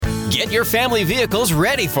Get your family vehicles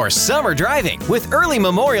ready for summer driving with early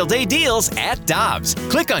Memorial Day deals at Dobbs.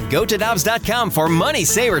 Click on GoToDobbs.com for money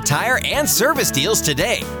saver tire and service deals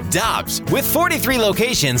today. Dobbs, with 43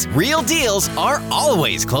 locations, real deals are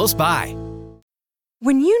always close by.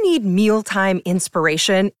 When you need mealtime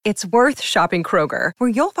inspiration, it's worth shopping Kroger, where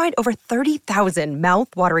you'll find over 30,000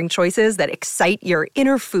 mouth-watering choices that excite your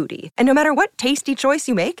inner foodie. And no matter what tasty choice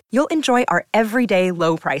you make, you'll enjoy our everyday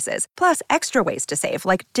low prices, plus extra ways to save,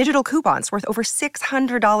 like digital coupons worth over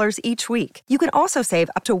 $600 each week. You can also save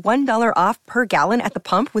up to $1 off per gallon at the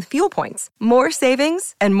pump with fuel points. More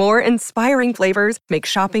savings and more inspiring flavors make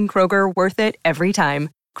shopping Kroger worth it every time.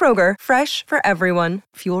 Kroger, fresh for everyone.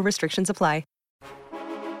 Fuel restrictions apply.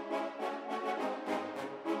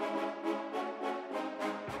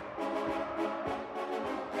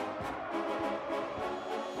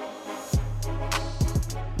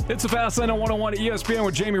 It's the Fast Lane on 101 ESPN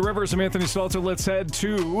with Jamie Rivers. I'm Anthony Stelter. Let's head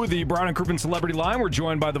to the Brown and Crouppen Celebrity Line. We're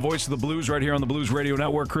joined by the voice of the Blues right here on the Blues Radio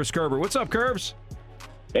Network, Chris Kerber. What's up, Kerbs?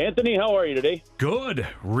 Anthony, how are you today? Good.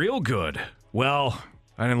 Real good. Well,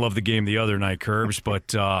 I didn't love the game the other night, Kerbs,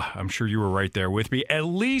 but I'm sure you were right there with me. At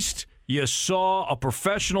least you saw a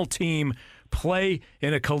professional team play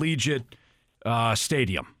in a collegiate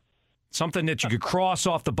stadium. Something that you could cross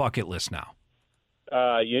off the bucket list now.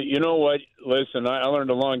 You know what? Listen, I learned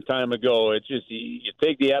a long time ago. It's just you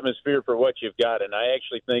take the atmosphere for what you've got, and I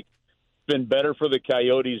actually think it's been better for the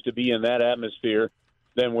Coyotes to be in that atmosphere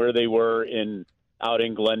than where they were out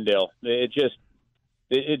in Glendale. It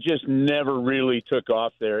just never really took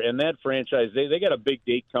off there. And that franchise, they got a big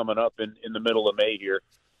date coming up in the middle of May here,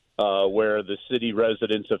 where the city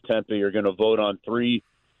residents of Tempe are going to vote on 3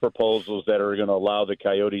 proposals that are going to allow the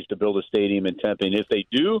Coyotes to build a stadium in Tempe. And if they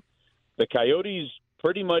do, the Coyotes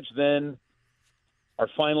pretty much then are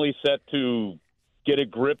finally set to get a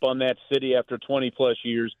grip on that city after 20-plus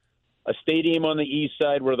years. A stadium on the east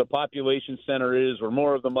side where the population center is, where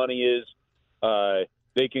more of the money is.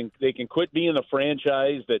 They can quit being the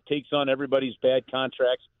franchise that takes on everybody's bad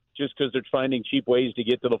contracts just because they're finding cheap ways to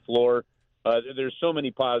get to the floor. There's so many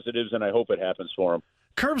positives, and I hope it happens for them.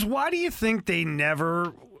 Kerbs, why do you think they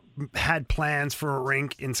never had plans for a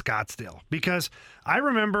rink in Scottsdale? Because I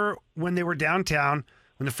remember when they were downtown,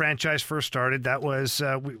 when the franchise first started, that was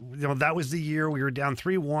that was the year we were down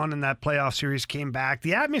 3-1 and that playoff series came back.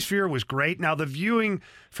 The atmosphere was great. Now, the viewing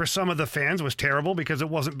for some of the fans was terrible because it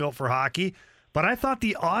wasn't built for hockey. But I thought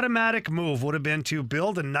the automatic move would have been to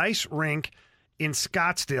build a nice rink in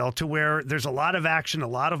Scottsdale to where there's a lot of action, a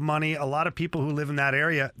lot of money, a lot of people who live in that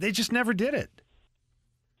area. They just never did it.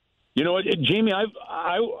 You know what, Jamie,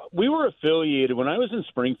 we were affiliated when I was in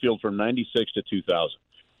Springfield from 96 to 2000.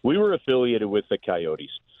 We were affiliated with the Coyotes.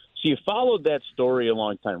 So you followed that story a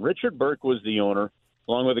long time. Richard Burke was the owner,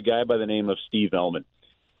 along with a guy by the name of Steve Ellman.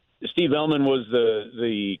 Steve Ellman was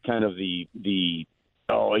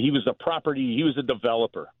he was a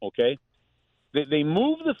developer, okay? They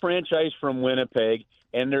moved the franchise from Winnipeg,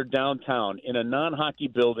 and they're downtown in a non-hockey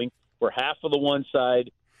building where half of the one side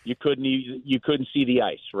you couldn't see the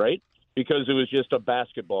ice, right? Because it was just a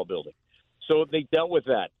basketball building. So they dealt with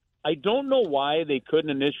that. I don't know why they couldn't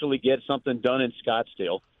initially get something done in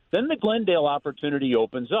Scottsdale. Then the Glendale opportunity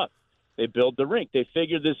opens up. They build the rink. They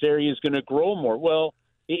figured this area is going to grow more. Well,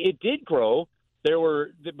 it did grow.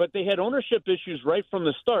 But they had ownership issues right from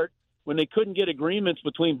the start when they couldn't get agreements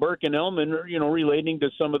between Burke and Ellman, relating to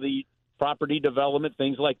some of the property development,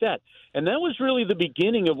 things like that. And that was really the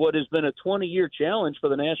beginning of what has been a 20-year challenge for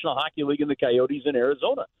the National Hockey League and the Coyotes in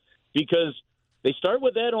Arizona, because they start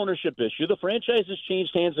with that ownership issue. The franchise has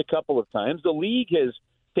changed hands a couple of times. The league has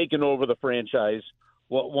taken over the franchise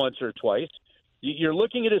once or twice. You're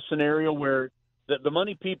looking at a scenario where the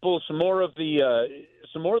money people, some more of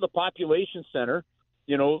the population center,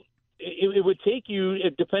 it would take you,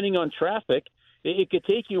 depending on traffic, it could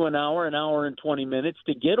take you an hour and 20 minutes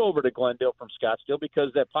to get over to Glendale from Scottsdale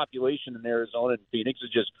because that population in Arizona and Phoenix has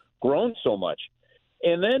just grown so much.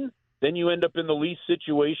 And then you end up in the lease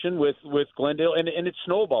situation with Glendale, and it's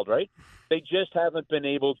snowballed, right? They just haven't been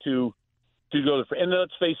able to go – and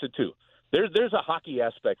let's face it, too. There's a hockey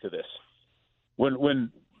aspect to this. When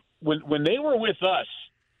they were with us,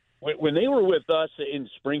 when they were with us in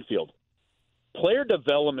Springfield, player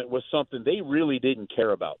development was something they really didn't care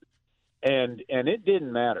about. And it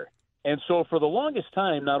didn't matter. And so for the longest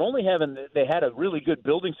time, not only haven't they had a really good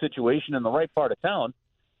building situation in the right part of town,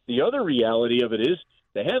 the other reality of it is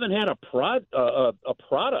they haven't had a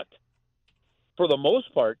product for the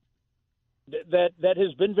most part that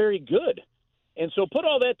has been very good. And so put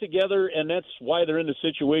all that together, and that's why they're in the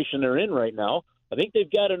situation they're in right now. I think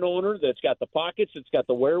they've got an owner that's got the pockets, that's got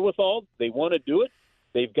the wherewithal. They want to do it.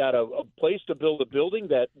 They've got a place to build a building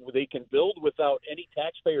that they can build without any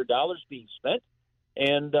taxpayer dollars being spent.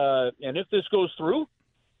 And if this goes through,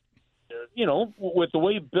 you know, with the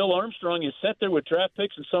way Bill Armstrong is set there with draft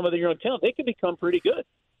picks and some of the young talent, they can become pretty good.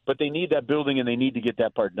 But they need that building, and they need to get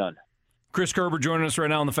that part done. Chris Kerber joining us right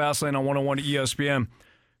now on the Fast Lane on 101 ESPN.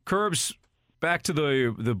 Kerbs, back to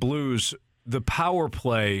the Blues. The power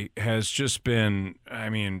play has just been, I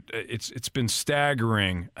mean, it's been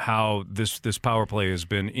staggering how this power play has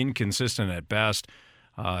been inconsistent at best,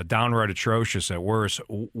 downright atrocious at worst.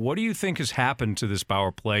 What do you think has happened to this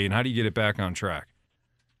power play, and how do you get it back on track?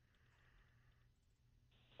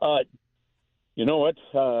 You know what?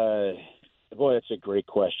 Boy, that's a great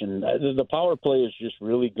question. The power play has just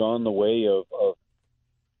really gone the way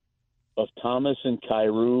of Thomas and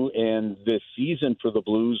Kyrou, and this season for the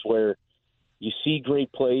Blues, where you see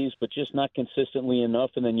great plays, but just not consistently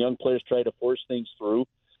enough, and then young players try to force things through.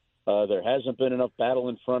 There hasn't been enough battle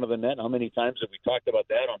in front of the net. How many times have we talked about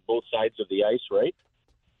that on both sides of the ice, right?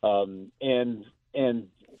 And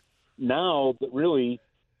now, really,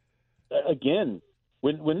 again,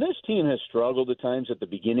 when this team has struggled at times at the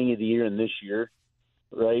beginning of the year and this year,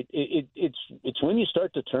 right, it's when you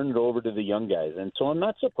start to turn it over to the young guys. And so I'm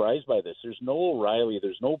not surprised by this. There's no O'Reilly.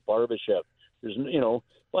 There's no Barbashev. There's, you know,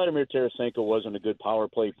 Vladimir Tarasenko wasn't a good power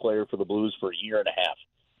play player for the Blues for a year and a half,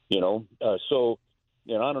 you know. So,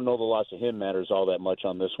 you know, I don't know the loss of him matters all that much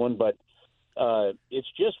on this one, but it's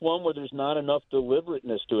just one where there's not enough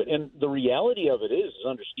deliberateness to it. And the reality of it is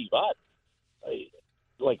under Steve Ott,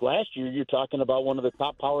 like last year, you're talking about one of the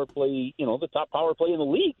top power play, you know, the top power play in the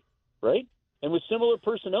league, right? And with similar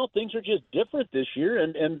personnel, things are just different this year,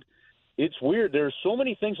 and it's weird. There's so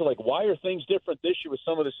many things like, why are things different this year with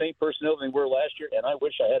some of the same personnel than they were last year? And I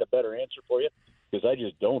wish I had a better answer for you, because I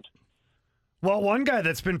just don't. Well, one guy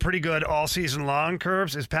that's been pretty good all season long,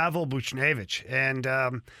 Kerbs, is Pavel Buchnevich.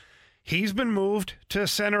 And he's been moved to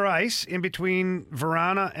center ice in between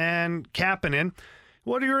Vrana and Kapanen.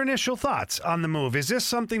 What are your initial thoughts on the move? Is this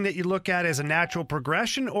something that you look at as a natural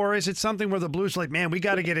progression, or is it something where the Blues are like, man, we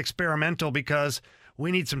got to get experimental because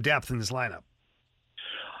we need some depth in this lineup?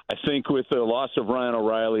 I think with the loss of Ryan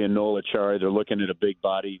O'Reilly and Noel Acciari, they're looking at a big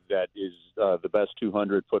body that is the best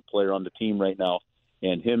 200-foot player on the team right now,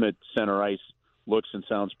 and him at center ice looks and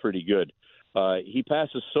sounds pretty good. He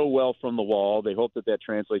passes so well from the wall. They hope that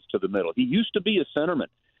translates to the middle. He used to be a centerman.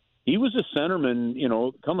 He was a centerman, you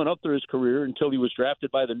know, coming up through his career until he was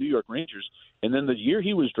drafted by the New York Rangers. And then the year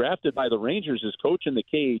he was drafted by the Rangers as coach in the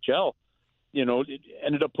KHL, you know, it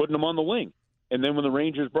ended up putting him on the wing. And then when the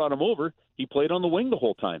Rangers brought him over, he played on the wing the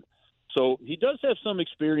whole time. So he does have some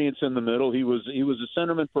experience in the middle. He was a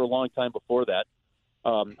centerman for a long time before that.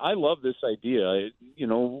 I love this idea. You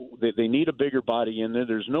know, they need a bigger body in there.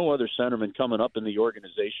 There's no other centerman coming up in the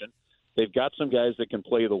organization. They've got some guys that can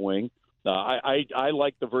play the wing. I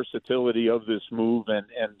like the versatility of this move, and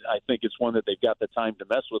I think it's one that they've got the time to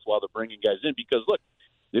mess with while they're bringing guys in. Because, look,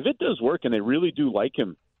 if it does work and they really do like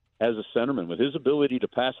him as a centerman with his ability to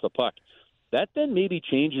pass the puck, that then maybe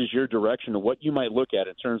changes your direction of what you might look at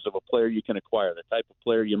in terms of a player you can acquire, the type of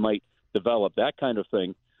player you might develop, that kind of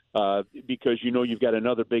thing, because you know you've got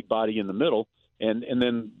another big body in the middle, and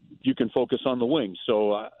then you can focus on the wing.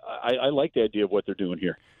 So I like the idea of what they're doing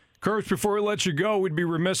here. Kurt, before we let you go, we'd be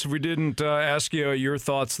remiss if we didn't ask you your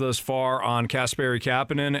thoughts thus far on Kasperi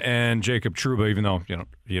Kapanen and Jacob Trouba, even though,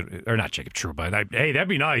 or not Jacob Trouba. Hey, that'd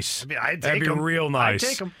be nice. That'd be real nice. I'd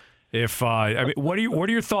take him. If what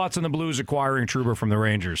are your thoughts on the Blues acquiring Trouba from the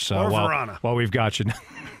Rangers? Or Vrana. While we've got you.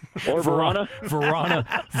 Or Vrana.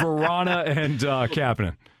 Vrana and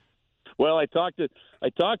Kapanen. Well, I talked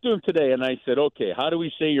to him today, and I said, okay, how do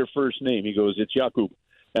we say your first name? He goes, it's Jakub.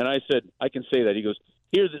 And I said, I can say that. He goes,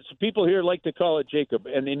 people here like to call it Jacob.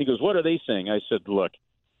 And he goes, what are they saying? I said, look,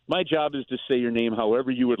 my job is to say your name however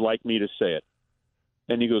you would like me to say it.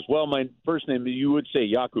 And he goes, well, my first name, you would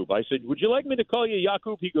say Jakub. I said, would you like me to call you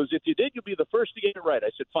Jakub? He goes, if you did, you'll be the first to get it right. I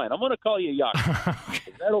said, fine, I'm going to call you Jakub.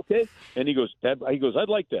 Is that okay? And he goes, I'd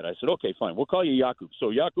like that. I said, okay, fine, we'll call you Jakub. So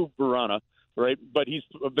Jakub Vrana, right? But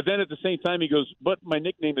then at the same time he goes, but my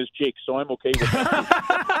nickname is Jake, so I'm okay with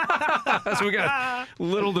that. So we got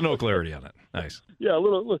little to no clarity on it. Nice. Yeah,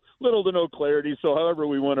 little to no clarity. So however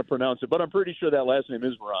we want to pronounce it, but I'm pretty sure that last name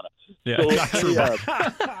is Vrana. Yeah, so,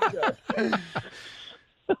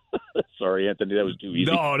 sorry, Anthony, that was too easy.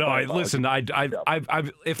 No. Listen,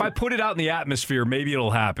 if I put it out in the atmosphere, maybe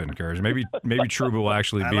it'll happen, Kurt. Maybe Trouba will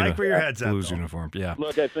actually be in a Blues uniform. Yeah.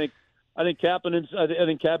 Look, I think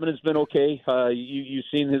Kapanen's been okay. You've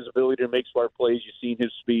seen his ability to make smart plays. You've seen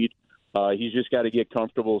his speed. He's just got to get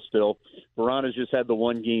comfortable still. Verana's just had the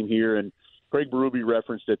one game here, and Craig Berube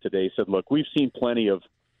referenced it today. Said, "Look, we've seen plenty of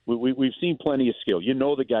skill. You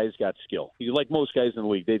know, the guy's got skill. He's like most guys in the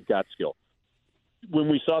league; they've got skill. When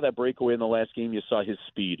we saw that breakaway in the last game, you saw his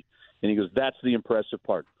speed, and he goes, that's the impressive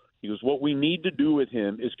part. He goes, what we need to do with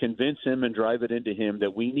him is convince him and drive it into him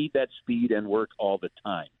that we need that speed and work all the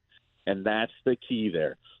time, and that's the key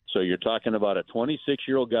there. So you're talking about a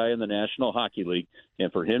 26-year-old guy in the National Hockey League,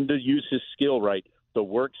 and for him to use his skill right, the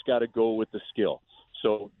work's got to go with the skill.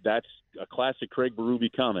 So that's a classic Craig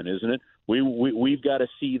Berube comment, isn't it? We've got to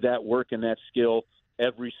see that work and that skill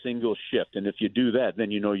every single shift, and if you do that, then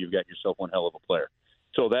you know you've got yourself one hell of a player.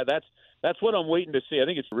 So that's what I'm waiting to see. I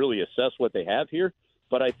think it's really assess what they have here,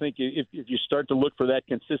 but I think if you start to look for that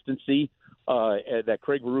consistency that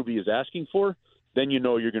Craig Berube is asking for, then you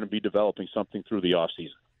know you're going to be developing something through the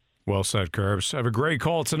offseason. Well said, Kerbs. Have a great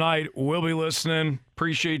call tonight. We'll be listening.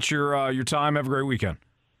 Appreciate your time. Have a great weekend.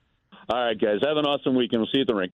 All right, guys. Have an awesome weekend. We'll see you at the rink.